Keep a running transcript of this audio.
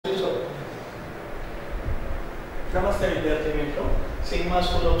નમસ્તે વિદ્યાર્થી મિત્રો, sigma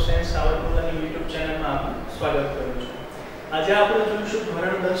school of science સાવરકુંડલાની YouTube ચેનલમાં આપનું સ્વાગત કરું છું. આજે આપણે જોઈશું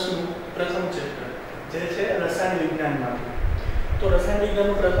ધોરણ 10 નું પ્રથમ ચેપ્ટર, જે છે રસાયણ વિજ્ઞાનમાંથી. તો રસાયણ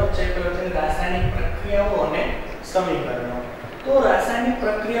વિજ્ઞાનનું પ્રથમ ચેપ્ટર છે રાસાયણિક પ્રક્રિયાઓ અને સમીકરણો. તો રાસાયણિક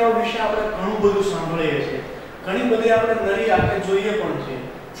પ્રક્રિયાઓ વિશે આપણે ઘણું બધું સાંભળીએ છીએ, ઘણી બધી આપણે નરી આંખે જોઈએ પણ છે,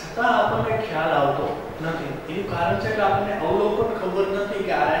 છતાં આપણને ખ્યાલ આવતો નથી. એનું કારણ છે કે આપણને અવલોકન ખબર નથી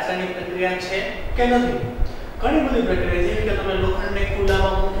કે આ રાસાયણિક પ્રક્રિયા છે કે નથી. ઘણી બધી પ્રક્રિયા જેવી કે તમે લોખંડને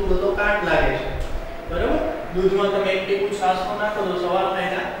ખુલ્લામાં મૂકો તો કાટ લાગે છે, બરાબર? દૂધમાં તમે એક ટીપું છાશનો નાખો તો સવારમાં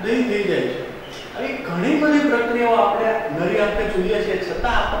એના દહીં થઈ જાય છે. આવી ઘણી બધી પ્રક્રિયાઓ આપણે નરી આંખે જોઈએ છીએ,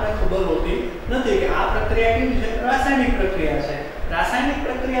 છતાં આપણને ખબર હોતી નથી કે આ પ્રક્રિયા કેવી છે. રાસાયણિક પ્રક્રિયા છે. રાસાયણિક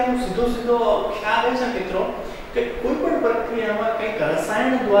પ્રક્રિયાનો સીધો ખ્યાલ એ છે મિત્રો કે કોઈ પણ પ્રક્રિયામાં કંઈક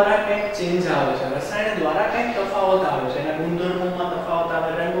રસાયણ દ્વારા કંઈક ચેન્જ આવે છે, રસાયણ દ્વારા કંઈક તફાવત આવે છે, એના ગુણધર્મોમાં તફાવત આવે,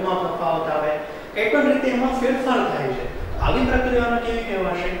 રંગમાં તફાવત આવે, કંઈ પણ રીતે એમાં ફેરફાર થાય છે. આવી પ્રક્રિયાઓને કેવી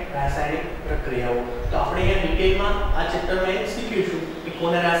કહેવાશે? રાસાયણિક પ્રક્રિયાઓ. તો આપણે અહીંયા ડિટેલમાં આ ચેપ્ટરમાં શીખીશું કે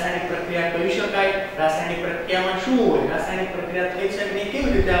કોને રાસાયણિક પ્રક્રિયા કહી શકાય, રાસાયણિક પ્રક્રિયામાં શું હોય, રાસાયણિક પ્રક્રિયા થઈ છે કે નહીં,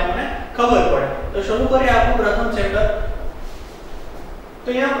 કેવી રીતે આપણને ખબર પડે. તો શરૂ કરીએ આપણું પ્રથમ ચેપ્ટર.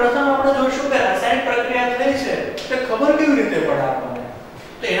 તો અહીંયા પ્રથમ આપણે જોઈશું કે રાસાયણિક પ્રક્રિયા થઈ છે તે ખબર કેવી રીતે પડે આપણને.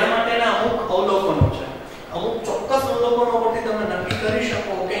 તો એના માટેના અમુક અવલોકનો છે. અમુક ચોક્કસ અવલોકનો પરથી તમે નક્કી કરી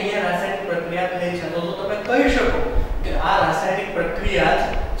શકો કે અહીંયા રાસાયણિક પ્રક્રિયા થઈ છે, તો તમે કહી શકો કે આ રાસાયણિક પ્રક્રિયા જ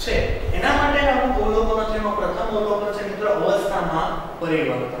છે. એના માટેના અમુક અવલોકનો છે. એમાં પ્રથમ અવલોકન છે મિત્રો અવસ્થામાં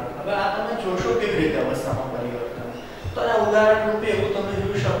પરિવર્તન. હવે આ તમે જોશો કેવી રીતે અવસ્થામાં પરિવર્તન. તો આ ઉદાહરણ રૂપે એવું તમે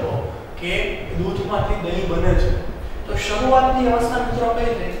જોઈ શકો કે દૂધમાંથી દહીં બને છે. તો શરૂઆતની અવસ્થા મિત્રો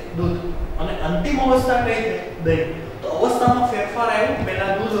કઈ છે? દૂધ. અને અંતિમ અવસ્થા કઈ છે? દહીં. તો અવસ્થામાં ફેરફાર આવ્યો.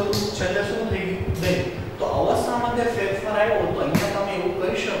 પહેલા દૂધ હતું, છેલ્લે શું થઈ ગયું? દહીં. તો અવસ્થામાં જે ફેરફાર આવ્યો તો અહીંયા તમે એવું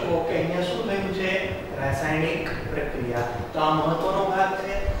કહી શકો કે અહીંયા શું થયું છે? રાસાયણિક પ્રક્રિયા. તો આ મહત્વનો ભાગ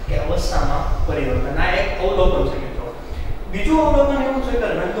છે કે અવસ્થામાં પરિવર્તન. આ એક અવલોકન છે મિત્રો. બીજું અવલોકન એવું છે કે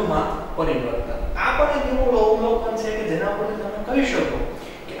રંગમાં પરિવર્તન. આ પણ એક એવું અવલોકન છે કે જેના પરથી તમે કહી શકો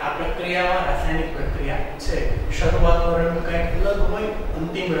કે આ પ્રક્રિયામાં રાસાયણિક પ્રક્રિયા છે. શરૂઆતનો રંગ કંઈક અલગ હોય,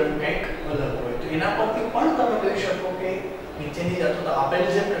 અંતિમ રંગ કંઈક અલગ હોય. તો એના પરથી પણ તમે કહી શકો કે નીચેની અથવા તો આપેલ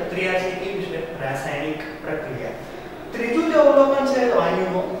જે પ્રક્રિયા છે કેવી છે? રાસાયણિક પ્રક્રિયા. ત્રીજું જે અવલોકન છે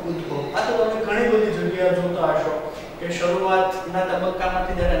વાયુનો ઉદ્ભવ. આ તો તમે ઘણી બધી જગ્યાએ જોતા હશો કે શરૂઆતના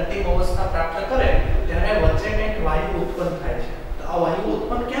તબક્કામાંથી જ્યારે અંતિમ અવસ્થા પ્રાપ્ત કરે ત્યારે વચ્ચે કંઈક વાયુ ઉત્પન્ન થાય છે. તો આ વાયુ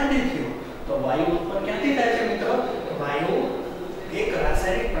ઉત્પન્ન ક્યાંથી થયું? તો વાયુ ઉત્પન્ન ક્યાંથી થાય છે મિત્રો? વાયુ એક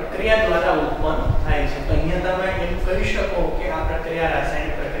રાસાયણિક પ્રક્રિયા દ્વારા ઉત્પન્ન થાય છે. તો અહીંયા તમે એમ કહી શકો કે આ પ્રક્રિયા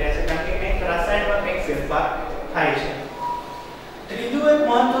રાસાયણિક પ્રક્રિયા છે, કારણ કે કંઈક રાસાયણમાં કંઈક ફેરફાર થાય છે. ત્રીજું એક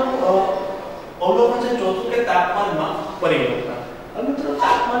મહત્વનું અવલોકન છે ચોથું કે તાપમાનમાં પરિવર્તન. હવે મિત્રો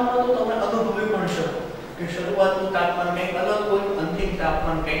તાપમાનમાં તો તમે અનુભવી પણ શકો કે શરૂઆતનું તાપમાન કંઈક અલગ હોય, અંતિમ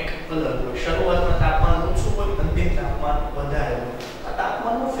તાપમાન કંઈક અલગ હોય. શરૂઆતમાં તાપમાન ઓછું હોય, અંતિમ તાપમાન વધારે હોય. આ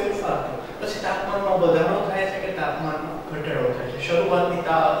તાપમાનનો ફેરફાર થાય. પછી તાપમાનમાં વધારો થાય છે કે તાપમાનમાં ઘટાડો થાય છે. શરૂઆતની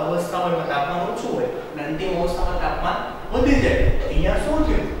અવસ્થામાં તાપમાન ઓછું હોય અને અંતિમ અવસ્થામાં તાપમાન વધી જાય. તો અહીંયા શું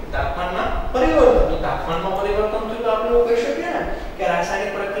થયું? તાપમાનમાં પરિવર્તન. તો તાપમાનમાં પરિવર્તન થયું તો આપણે એવું કહી શકીએ ને કે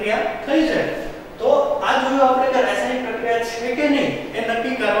રાસાયણિક પ્રક્રિયા થઈ છે. તો આ જોયું આપણે કે રાસાયણિક પ્રક્રિયા છે કે નહીં એ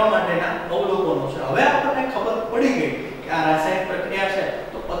નક્કી કરવા માટેના અવલોકનો છે. હવે આપણને ખબર પડી ગઈ કે આ રાસાયણિક પ્રક્રિયા છે.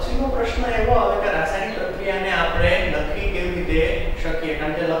 તો પછીનો પ્રશ્ન એવો આવે કે રાસાયણિક પ્રક્રિયાને આપણે લખી કેવી રીતે શકીએ?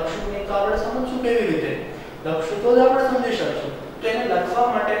 કારણ કે લખશું નહીં તો આપણે સમજશું કેવી રીતે? લખશું તો જ આપણે સમજી શકશું. તો એને લખવા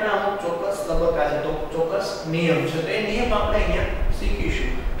માટેના અમુક ચોક્કસ તબક્કા છે, તો ચોક્કસ નિયમ છે. તો એ નિયમ આપણે અહીંયા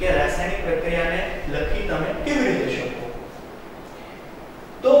શીખીશું કે રાસાયણિક પ્રક્રિયાને લખી તમે કેવી રીતે શકો.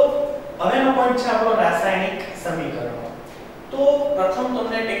 તો હવેનો પોઈન્ટ છે આપણો રાસાયણિક સમીકરણો. તો પ્રથમ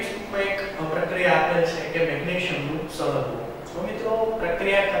તમને ટેક્સ્ટબુકમાં એક પ્રક્રિયા આપેલ છે કે મેગ્નેશિયમનું સળગવું. તો મિત્રો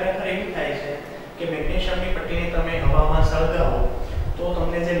પ્રક્રિયા ખરેખર એવી થાય છે કે મેગ્નેશિયમની પટ્ટીને તમે હવામાં સળગાવો તો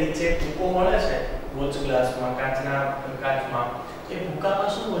તમને જે નીચે ભૂકો મળે છે વોચ ગ્લાસમાં, કાચમાં, એ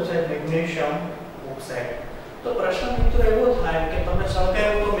ભૂકામાં શું હોય છે? Magnesium oxide. તો પ્રશ્ન મિત્રો એવો થાય કે તમે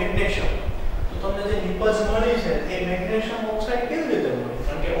સળગાવ્યું તો મેગ્નેશિયમ, તો તમને જે નિપજ મળી છે એ મેગ્નેશિયમ ઓક્સાઇડ કેવી રીતે મળી?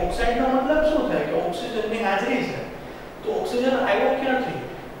 કારણ કે ઓક્સાઇડનો મતલબ શું થાય કે ઓક્સિજનની હાજરી છે. તો ઓક્સિજન આવ્યો ક્યાંથી?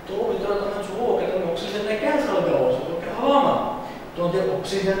 તો મિત્રો તમે જુઓ કે તમે ઓક્સિજનને ક્યાં સળગાવો છો? તો કે હવામાં. તો જે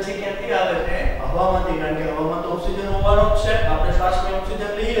ઓક્સિજન છે ક્યાંથી આવે છે? હવામાંથી. કારણ કે હવામાં તો ઓક્સિજન હોવાનો જ છે. આપણે શ્વાસમાં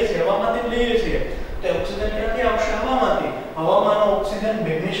ઓક્સિજન લઈએ છીએ, હવામાંથી જ લઈએ છીએ. તો ઓક્સિજન ક્યાંથી આવશે? હવામાંથી. હવામાંનો ઓક્સિજન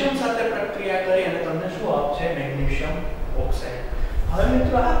મેગ્નેશિયમ સાથે પ્રક્રિયા કરી અને તમને શું આપશે? Magnesium oxide. હવે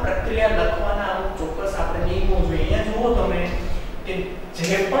મિત્રો આ પ્રક્રિયા લખવાના અમુક ચોક્કસ આપણે નિયમો જોઈએ. અહીંયા જુઓ તમે કે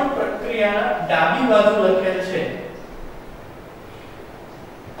જે પણ પ્રક્રિયા ડાબી બાજુ લખેલ છે,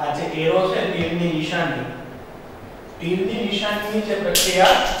 આ જે એરો છે તીરની નિશાની, તીરની નિશાનની જે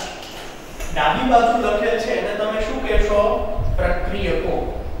પ્રક્રિયા ડાબી બાજુ લખેલ છે એને તમે શું કહેશો? પ્રક્રિયકો.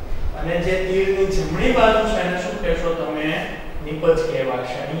 અને જે તીરની જમણી બાજુ છે એને શું કહેશો તમે? નિપજ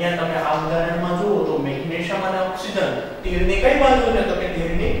કહેવાશે. અહીંયા તમે આ ઉદાહરણમાં જુઓ તો મેગ્નેશિયમ અને ઓક્સિજન તીરની કઈ બાજુ છે? તો કે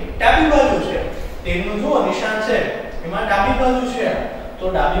તીરની ડાબી બાજુ છે. તીરનું જુઓ નિશાન છે એમાં ડાબી બાજુ છે, તો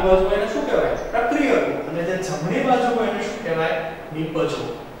ડાબી બાજુ એને શું કહેવાય? પ્રક્રિયકો. અને જે જમણી બાજુ હોય એને શું કહેવાય? નિપજો.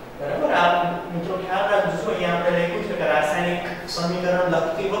 બરાબર. આ મિત્રો ખ્યાલ રાખજો, અહીંયા આપણે લખ્યું છે કે રાસાયણિક સમીકરણ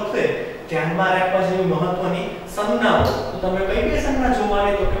લખતી વખતે ધ્યાનમાં રાખવા જેવી મહત્વની સંજ્ઞાઓ. તો તમે કઈ કઈ સંજ્ઞા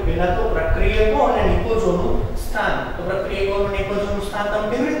જોવાની? તો કે પહેલા તો પ્રક્રિયકો અને નિપજોનું સ્થાન. તો પ્રક્રિયકો અને નિપજોનું સ્થાન તમે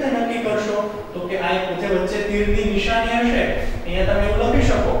કેવી રીતે નક્કી કરશો? તો કે આ જે વચ્ચે તીરની નિશાની હશે અહીંયા તમે એવું લખી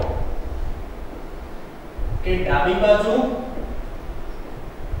શકો કે ડાબી બાજુ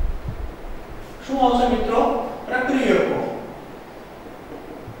શું આવશે મિત્રો? પ્રક્રિયકો.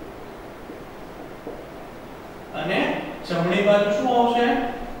 અને જમણી બાજુ શું આવશે?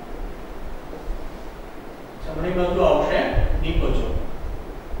 જમણી બાજુ આવશે નિપજો.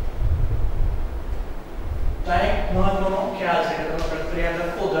 તો એક મહત્વનો ખ્યાલ છે કે તમે પ્રક્રિયા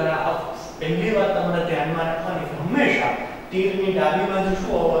લખો ત્યારે આ પહેલી વાત તમારે ધ્યાનમાં રાખવાની છે હંમેશા તીરની ડાબી બાજુ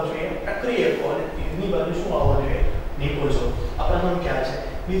શું આવવા જોઈએ? પ્રક્રિયકો. અને તીરની બાજુ શું આવવા જોઈએ? નિપજો. આપણને ખ્યાલ છે.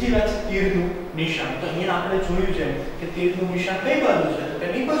 બીજી વાત છે તીરનું નિશાન. તો અહીંયા આપણે જોયું છે કે તીરનું નિશાન કઈ બાજુ છે? તો કે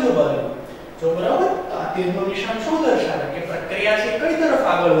નિપજો બાજુ. જો બરાબર. તો આ તીરનું નિશાન શું દર્શાવે? કે પ્રક્રિયા છે કઈ તરફ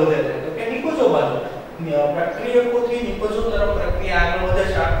આગળ વધે છે? તો કે નિપજો બાજુ. પ્રક્રિયકોથી નિપજો તરફ પ્રક્રિયા આગળ વધે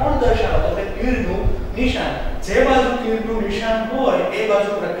છે. આ કોણ દર્શાવે? તો કે તીરનું નિશાન. જે બાજુ તીરનું નિશાન હોય એ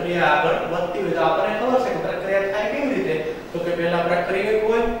બાજુ પ્રક્રિયા આગળ વધતી હોય. તો આપણને ખબર છે કે પ્રક્રિયા થાય કેવી રીતે? તો કે પહેલા પ્રક્રિયક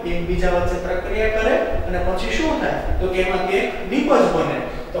હોય એકબીજા વચ્ચે પ્રક્રિયા કરે અને પછી શું થાય? તો કે એમાંથી એક નિપજ બને.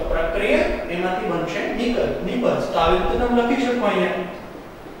 તો પ્રક્રિયક એમાંથી બનશે નિપજ. તો આવી રીતે તમે લખી શકો અહીંયા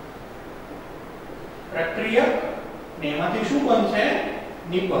પ્રક્રિયક ને એમાંથી શું બનશે?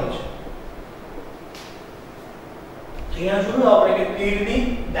 નિપજ. અહીંયા જોયું આપણે કે તીરની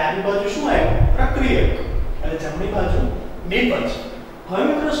ડાબી બાજુ શું આવ્યું? પ્રક્રિયક. અને જમણી બાજુ નિપજ. હવે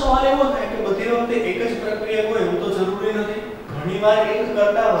મિત્રો સવાલ એવો થાય કે બધી વખતે એક જ પ્રક્રિયક હોય એવું તો જરૂરી નથી. ઘણીવાર એક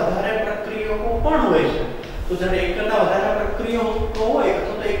કરતા વધારે પ્રક્રિયકો પણ હોય છે. તો જ્યારે એક કરતા વધારે પ્રક્રિયકો હોય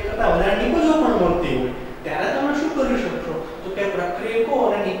અથવા તો એક કરતા વધારે નિપજો પણ મળતી હોય ત્યારે તમે શું કરી શકશો? તો કે પ્રક્રિયકો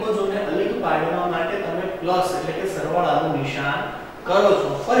અને નિપજોને અલગ પાડવા માટે તમે પ્લસ એટલે કે સરવાળાનું નિશાન કરો છો.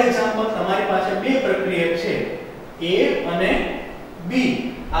 ફોર એક્ઝામ્પલ તમારી પાસે બે પ્રક્રિયક છે A અને B.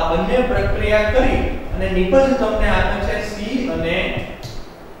 આ બંને પ્રક્રિયા કરી અને નિપજ તમને આપે છે C અને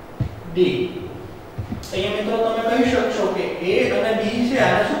D. અહીંયા મિત્રો તમે કહી શકશો કે A અને B છે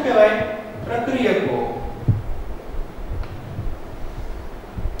આને શું કહેવાય? પ્રક્રિયકો.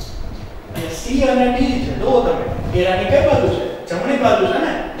 અને C અને D છે જો તમે એરાની કઈ બાજુ છે? જમણી બાજુ છે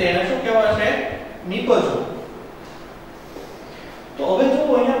ને? તેને શું કહેવાશે? નિપજો. તો હવે જો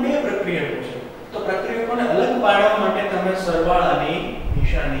અહીંયા બે પ્રક્રિયકો છે તો પ્રક્રિયકોને અલગ પાડવા માટે તમે સરવાળાની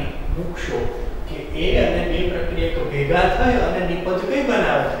નિશાની મૂકશો કે A અને B પ્રક્રિયકો ભેગા થઈ અને નિપજ કઈ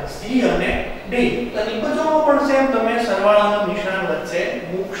બનાવે છે? C અને D. તો નિપજોમાં પણ સેમ તમે સરવાળાનું નિશાન વચ્ચે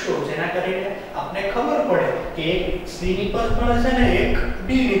મૂકશો જેના કરીને આપને ખબર પડે કે એક C નિપજ મળે છે ને એક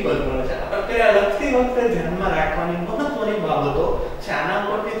D નિપજ મળે છે. આ પ્રક્રિયા લખતી વખતે ધ્યાનમાં રાખવાની મહત્વની બાબતો છે. આના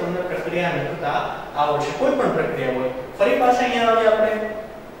પરથી તમને પ્રક્રિયા લખતા આવડશે કોઈ પણ પ્રક્રિયા હોય. ફરી પાછા અહીંયા આવે આપણે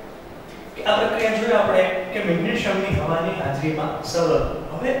આ પ્રક્રિયા જોઈએ આપણે કે મેગ્નેશિયમની હવાની હાજરીમાં સળગવું.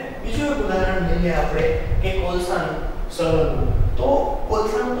 હવે બીજું એક ઉદાહરણ લઈએ આપણે કે કોલસાનું સળગવું. તો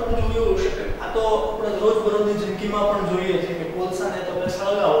કોલસાનું તમે જોયું હશે કે આ તો આપણે રોજબરોજની જિંદગીમાં પણ જોઈએ છે કે કોલસાને તમે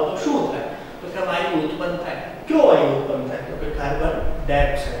સળગાવો તો શું થાય? તો કે વાયુ ઉત્પન્ન થાય. કયો વાયુ ઉત્પન્ન થાય? તો કે કાર્બન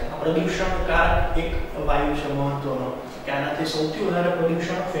ડાયોક્સાઇડ. આ પ્રદૂષણકાર એક વાયુ છે મહત્વનો કે આનાથી સૌથી વધારે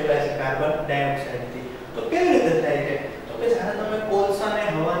પ્રદૂષણ ફેલાય છે કાર્બન ડાયોક્સાઇડથી. તો કેવી રીતે થાય છે? કે જ્યારે તમે કોલસાને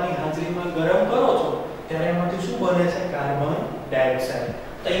હવાની હાજરીમાં ગરમ કરો છો ત્યારે એમાંથી શું બને છે? Carbon dioxide.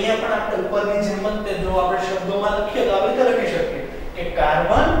 તો અહીંયા પણ આપણે ઉપરની જેમ જ જો આપણે શબ્દોમાં લખીએ તો આવી રીતે લખી શકીએ કે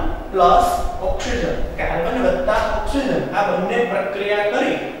કાર્બન પ્લસ ઓક્સિજન. કાર્બન વત્તા ઓક્સિજન આ બંને પ્રક્રિયા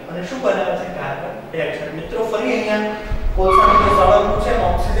કરી અને શું બનાવે છે? Carbon dioxide. મિત્રો ફરી અહીંયા કોલસાનું જે સળગવું છે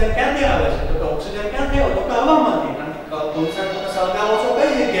ઓક્સિજન ક્યાંથી આવે છે? તો કે ઓક્સિજન ક્યાંથી આવે? તો કે હવામાંથી. કોલસાને તમે સળગાવો છો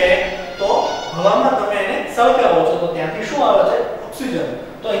કઈ જગ્યાએ? તો હવામાં તમે એને સળગાવો છો તો ત્યાંથી શું આવે છે? ઓક્સિજન.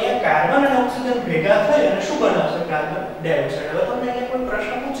 તો અહીંયા કાર્બન અને ઓક્સિજન ભેગા થઈ અને શું બનાવશે? Carbon dioxide. હવે તમને અહીંયા કોઈ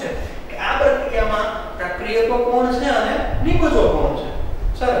પ્રશ્ન પૂછે કે આ પ્રક્રિયામાં પ્રક્રિયકો કોણ છે અને નિપજો કોણ છે?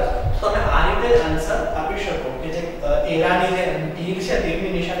 સરસ. તમે આ રીતે આન્સર આપી શકો કે જે એરાની જે તીર છે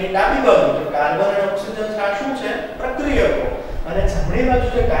તીરની નિશાની ડાબી બાજુ છે કાર્બન અને ઓક્સિજન છે આ શું છે? પ્રક્રિયકો. અને જમણી બાજુ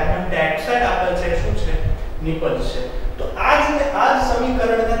જે કાર્બન ડાયોક્સાઇડ આપેલ છે શું છે? નિપજ છે. તો આ જ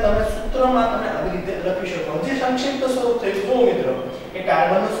સમીકરણને તમે સૂત્રમાં તમે આવી રીતે લખી શકો. હજી સંક્ષિપ્ત સ્વરૂપ થયું. જો મિત્રો કે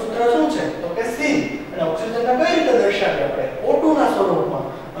કાર્બનનું સૂત્ર શું છે તો કે C અને ઓક્સિજનને કઈ રીતે દર્શાવીએ આપણે O2 ના સ્વરૂપમાં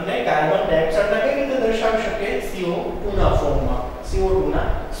અને કાર્બન ડાયોક્સાઇડને કઈ રીતે દર્શાવી શકીએ CO2 ના ફોર્મમાં, CO2 ના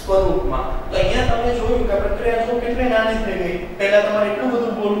સ્વરૂપમાં. તો અહીંયા તમે જોયું કે પ્રક્રિયા જો કેટલી નાની થઈ ગઈ. પહેલા તમારે એટલું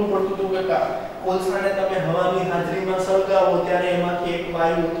બધું બોલવું પડતું હતું કે કોલસાને તમે હવાની હાજરીમાં સળગાવો ત્યારે એમાંથી એક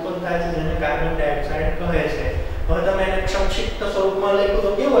વાયુ ઉત્પન્ન થાય છે જેને કાર્બન ડાયોક્સાઇડ કહે છે. હવે તમે એને સંક્ષિપ્ત સ્વરૂપમાં લખ્યું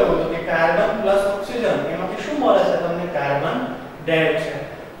તો કેવું આવ્યું કે કાર્બન પ્લસ ઓક્સિજન એમાંથી શું મળે છે તમને કાર્બન ડાયોક્સાઇડ.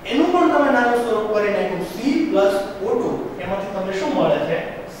 એનું પણ તમે નાનું સ્વરૂપ કરી નાખ્યું C+O2 એમાંથી તમને શું મળે છે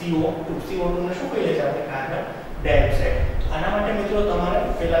CO2. CO2 ને શું કહીએ છીએ આપણે કાર્બન ડાયોક્સાઇડ. આના માટે મિત્રો તમારે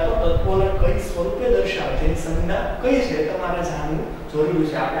પહેલા તો તત્વોને કઈ સ્વરૂપે દર્શાવે તેની સંજ્ઞા કઈ છે તમારે જાણવું જરૂરી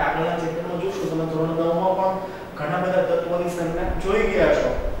છે. આપણે આગળના ચેપ્ટરમાં જોશું, તમે ધોરણ 9 માં પણ ઘણા બધા તત્વોની સંજ્ઞા જોઈ ગયા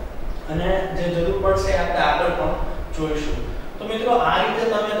છો અને જે જરૂર પડશે આપણે આગળ પણ જોઈશું. તો મિત્રો આ રીતે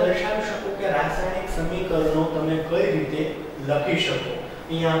તમે દર્શાવી શકો કે રાસાયણિક સમીકરણો તમે કઈ રીતે લખી શકો.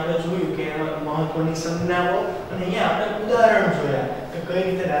 અહીંયા આપણે જોયું કે મહત્વની સંજ્ઞાઓ અને અહીંયા આપણે ઉદાહરણ જોયા કે કઈ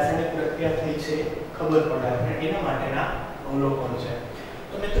રીતે રાસાયણિક પ્રક્રિયા થઈ છે ખબર પડે અને એના માટેના અવલોકન છે.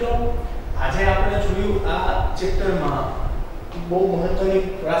 તો મિત્રો આજે આપણે જોયું આ ચેપ્ટરમાં બહુ મહત્વની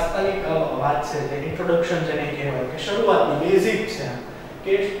પ્રાસ્તાવિક વાત છે જે ઇન્ટ્રોડક્શન જેને કહેવાય કે શરૂઆતની બેઝિક છે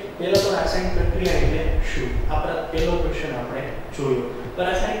કે પહેલો તો રાસાયણિક પ્રક્રિયા એટલે શું. આપણે પહેલો ક્વેશ્ચન આપણે જોયો. તો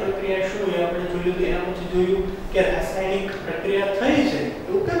રાસાયણિક પ્રક્રિયા શું એ આપણે જોયું. તો એના પછી જોયું કે રાસાયણિક પ્રક્રિયા થઈ છે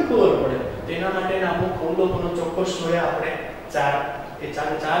એવું કેમ ખબર પડે. તેના માટેના અમુક અવલોકનો ચોક્કસ જોયા આપણે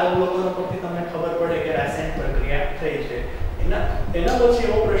ચાર અવલોકનો પરથી તમને ખબર પડે કે રાસાયણિક પ્રક્રિયા થઈ છે. એના પછી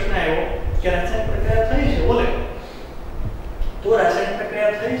એવો પ્રશ્ન આવ્યો કે રાસાયણિક પ્રક્રિયા થઈ છે બોલે તો રાસાયણિક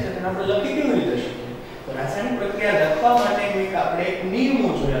પ્રક્રિયા થઈ છે તેને આપણે લખી કેવી રીતે શકીએ. તો રાસાયણિક પ્રક્રિયા લખવા માટે આપણે એક નિયમો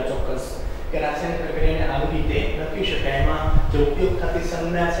જોયા ચોક્કસ કે રાસાયણિક પ્રક્રિયાને આવી રીતે લખી શકાય. એમાં જે ઉપયોગ થતી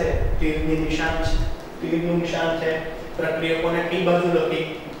સંજ્ઞા છે તીરનું નિશાન છે, પ્રક્રિયકોને કઈ બાજુ લખી,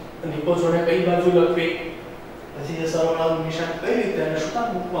 નિકોજોને કઈ બાજુ લખવી, પછી જે સરવાળાનું નિશાન કઈ રીતે અને શું કામ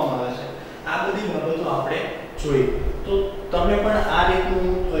મૂકવામાં આવે છે, આ બધી બાબતો આપણે જોઈ. તો તમે પણ આ રીતનું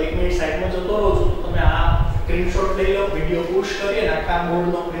 1 મિનિટ સાઈડમાં જતો રહો છો તો તમે આ સ્ક્રીનશોટ લઈ લો, વિડિયો પુશ કરી અને આખા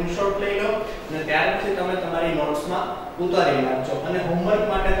બોર્ડનો સ્ક્રીનશોટ લઈ લો અને ત્યાર પછી તમે તમારી નોટ્સમાં ઉતારી નાખજો. અને હોમવર્ક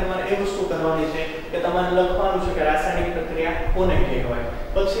માટે તમારે એ વસ્તુ કરવાની છે કે તમારે લખવાનું છે કે રાસાયણિક પ્રક્રિયા કોને કહેવાય,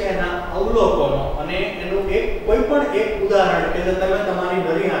 પછી એના અવલોકનો અને એનું કોઈ પણ એક ઉદાહરણ કે જે તમે તમારી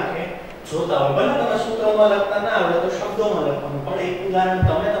નરી આંખે જોતા હોય. ભલે તમે સૂત્રોમાં લખતા ના આવડે તો શબ્દોમાં લખવાનું, પણ એક ઉદાહરણ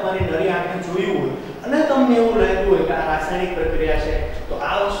તમે તમારી નરી આંખે જોયું હોય અને તમને એવું લાગ્યું હોય કે આ રાસાયણિક પ્રક્રિયા છે તો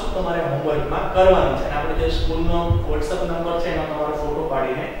આ વસ્તુ તમારે હોમવર્કમાં કરવાની છે. આપણે જે સ્કૂલનો WhatsApp નંબર છે એમાં તમારો ફોટો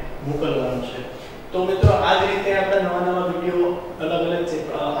પાડીને મોકલવાનો છે. તો મિત્રો આ જ રીતે આપણે નવા વિડિયો અલગ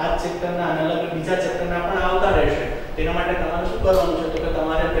આ ચેપ્ટરના અને અલગ બીજા ચેપ્ટરના પણ આવતા રહેશે. તેના માટે તમારે શું કરવાનું છે તો કે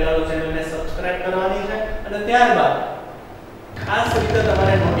તમારે પહેલા તો ચેનલને સબસ્ક્રાઇબ કરવાની છે અને ત્યારબાદ ખાસ રીતે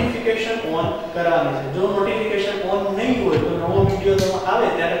તમારે નોટિફિકેશન ઓન કરવાની છે. જો નોટિફિકેશન ઓન નહીં હોય તો નવો વિડિયો આવે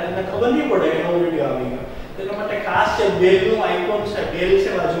ત્યારે તમને ખબર નહીં પડે કે નવો વિડિયો આવી ગયો. તેના માટે ખાસ જે બેલનું આઇકોન છે, બેલ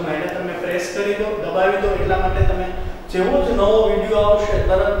છે બાજુમાં, એને તમે પ્રેસ કરી દો, દબાવી દો. એટલા માટે તમે જેવો જ નવો વિડિયો આવશે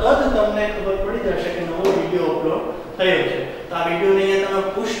તરત જ તમને ખબર પડી જશે કે નવો વિડિયો અપલોડ થયો છે. તો આ વિડિયોને અહીંયા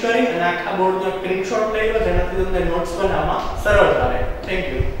તમે પુશ કરી અને આખા બોર્ડનો સ્ક્રીનશોટ લઈ લો જેનાથી તમને નોટ્સ બનાવવામાં સરળતા રહે. Thank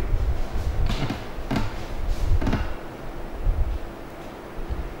you.